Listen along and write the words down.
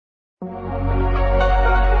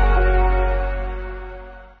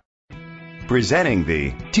Presenting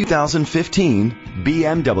the 2015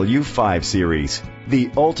 BMW 5 Series,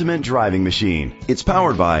 the ultimate driving machine. It's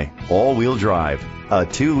powered by all-wheel drive, a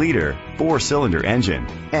 2-liter 4-cylinder engine,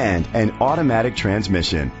 and an automatic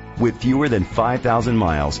transmission. With fewer than 5,000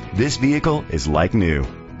 miles, this vehicle is like new.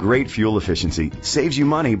 Great fuel efficiency saves you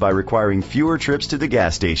money by requiring fewer trips to the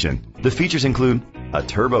gas station. The features include a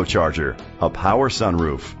turbocharger, a power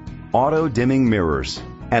sunroof, auto-dimming mirrors,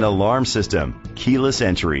 an alarm system, keyless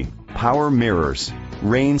entry, power mirrors,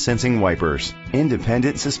 rain-sensing wipers,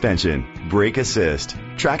 independent suspension, brake assist,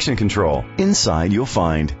 traction control. Inside you'll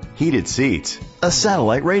find heated seats, a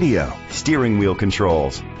satellite radio, steering wheel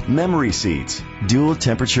controls, memory seats, dual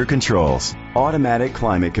temperature controls, automatic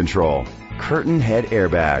climate control, curtain head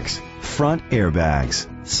airbags, front airbags,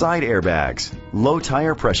 side airbags, low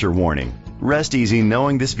tire pressure warning. Rest easy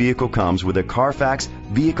knowing this vehicle comes with a Carfax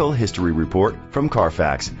Vehicle History Report from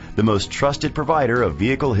Carfax, the most trusted provider of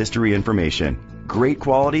vehicle history information. Great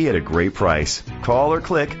quality at a great price. Call or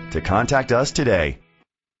click to contact us today.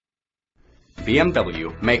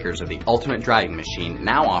 BMW, makers of the ultimate driving machine,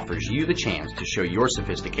 now offers you the chance to show your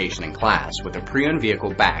sophistication in class with a pre-owned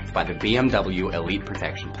vehicle backed by the BMW Elite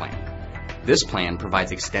Protection Plan. This plan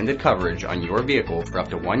provides extended coverage on your vehicle for up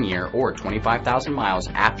to 1 year or 25,000 miles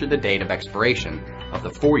after the date of expiration of the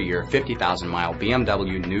 4-year, 50,000-mile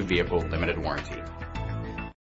BMW New Vehicle Limited Warranty.